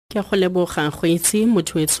Ke a go leboga go itse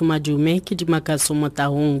motho etsho madume ke dimakatso mo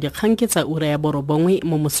taong dikgang ke tsa ura ya borobongwe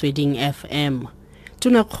mo Motsweding FM.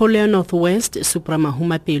 Tonakgolo ya North West Supra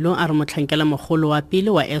Mahumapelo a re motlhankela mogolo wa pele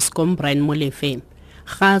wa Eskom Brian Molefe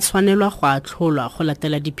ga tshwanelwa go atlholwa go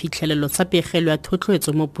latela diphitlhelelo tsa pegelo ya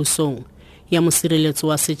thotloetso mo pusong ya mosireletsi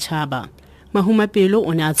wa setshaba. Mahumapelo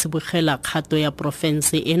o ne a tsibogela kgato ya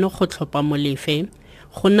porofense eno go tlhopha Molefe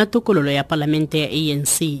go nna tokololo ya palamente ya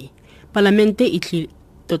ANC. Palamente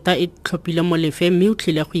tota e tlhophile Molefe mme o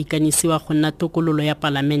tlile go ikanisiwa go nna tokololo ya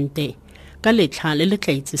palamente ka letlha le le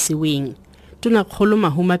tla itsisiweng. Tonakgolo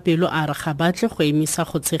Mahumapelo a re ga batle go emisa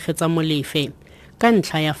go tshegetsa Molefe ka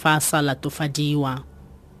ntlha ya fa sa latofadiwa.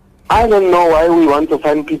 I don't know why we want to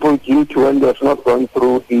find people guilty when they have not gone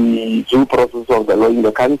through the due process of the law in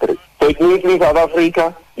the country. So it means in South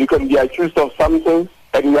Africa, you can be accused of something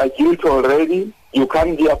and you are guilty already. You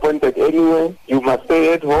can't be appointed anywhere. You must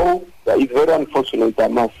stay at home. It's very unfortunate, I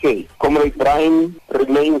must say. Comrade Brian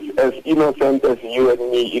remains as innocent as you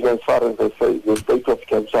and me, even as far as the state of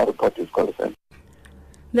cancer report is concerned.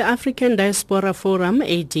 The African Diaspora Forum,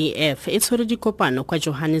 ADF, e tshwere dikopano kwa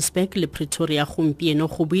Johannesburg le Pretoria gompieno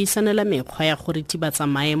go buisanela mekgwa ya go ritibatsa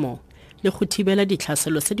maemo le go thibela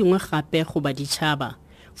ditlhaselo tse dingwe gape go baditšhaba.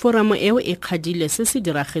 Foramo eo e kgadile se se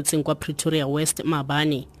diragetseng kwa Pretoria West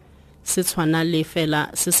maabane se tshwana le fela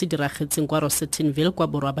se se diragetseng kwa Rosettenville kwa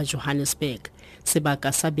borwa ba Johannesburg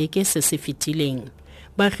sebaka sa beke se se fetileng.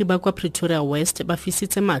 Baagi ba kwa Pretoria West ba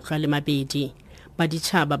fisitse matlo a le mabedi.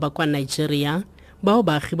 Baditšhaba ba kwa Nigeria bao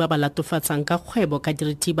baagi ba ba latofatsang ka kgwebo ka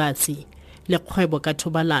diritibatsi le kgwebo ka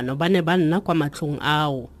thobalano ba ne ba nna kwa matlong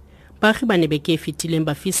ao. Baagi ba ne beke e fetileng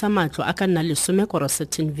ba fisa matlo a ka nna 10 kwa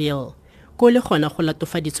Rosettenville ko le gona go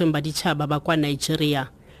latofaditsweng baditšhaba ba kwa Nigeria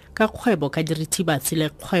ka kgwebo ka diritibatsi le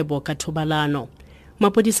kgwebo ka thobalano.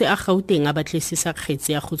 Mapodisi a Gauteng a batlisisa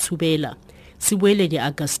kgetse ya go tshubela. Sebueledi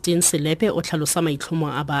Augustine Selepe o tlhalosa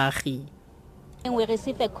maitlhomo a baagi. We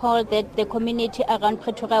received a call that the community around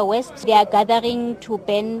Pretoria West, they are gathering to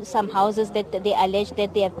burn some houses that they allege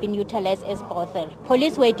that they have been utilized as brothel.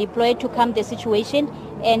 Police were deployed to calm the situation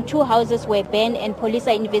and 2 houses were burned and police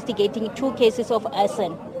are investigating 2 cases of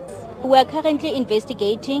arson. We are currently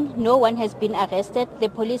investigating. No one has been arrested. The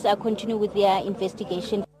police are continuing with their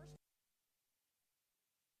investigation.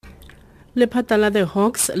 Lephata la The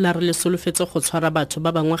Hawks la re le solofetse go tshwara batho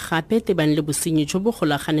ba bangwe gape tebang le bosenyi jo bo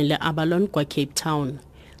golaganeng le Abalone kwa Cape Town.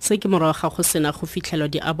 Se ke morago ga go sena go fitlhelwa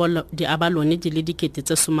di Abalone di le dikete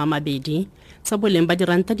tse 20 tsa boleng ba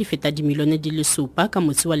diranta di feta dimilione di le 7 ka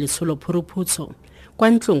motsi wa letsholo phuruphutso kwa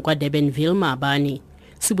ntlong kwa Durbanville maabane.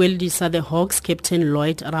 Sebueledi sa The Hawks Captain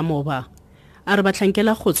Lloyd Ramoba a re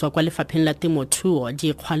batlhankela go tswa kwa lefapheng la temothuo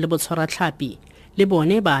dikgwa le botshwaratlhapi le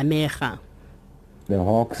bone ba amega. The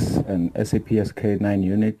Hawks and SAPSK 9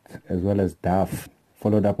 unit as well as DAF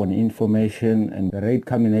followed up on information, and the raid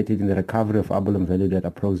culminated in the recovery of abalone valued at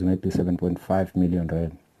approximately 7.5 million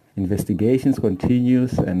rand. Investigations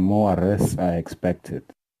continues and more arrests are expected.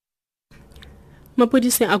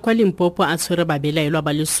 Mapodisi a kwa Limpopo a tshwere babelaelwa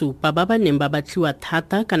ba le 7 ba ba neng ba batliwa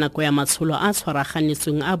thata ka nako ya matsholo a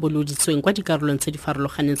tshwaraganetsweng a boloditsweng kwa dikarolong tse di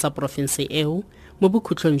farologaneng tsa porofense eo mo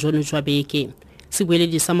bokhutlong jono jwa beke.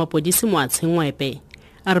 Sebueledi sa mapodisi Moatshengwepe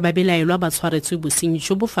a re babelaelwa ba tshwaretswe bosenyi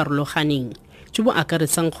jo bo farologaneng jo bo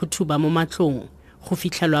akaretsang go thuba mo matlong, go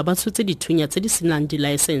fitlhelwa ba tshotse dithunya tse di senang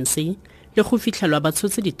dilaesense le go fitlhelwa ba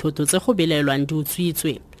tshotse dithoto tse go belaelwang di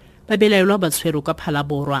utswitswe. Babelaelwa ba tshwerwe kwa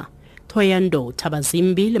Phalaborwa, Thoyando,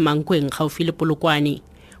 Thabazimbi le Mankweng gaufi le Polokwane.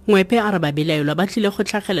 Ngwepe a re babelaelwa ba tlile go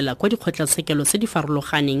tlhagelela kwa dikgotlatshekelo tse di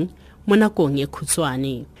farologaneng mo nakong e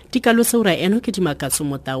khutshwane. Dikalo tse ura eno ke dimakatso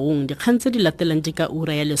mo taong dikgang tse di latelang di ka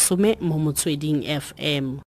ura ya 10 mo Motsweding FM.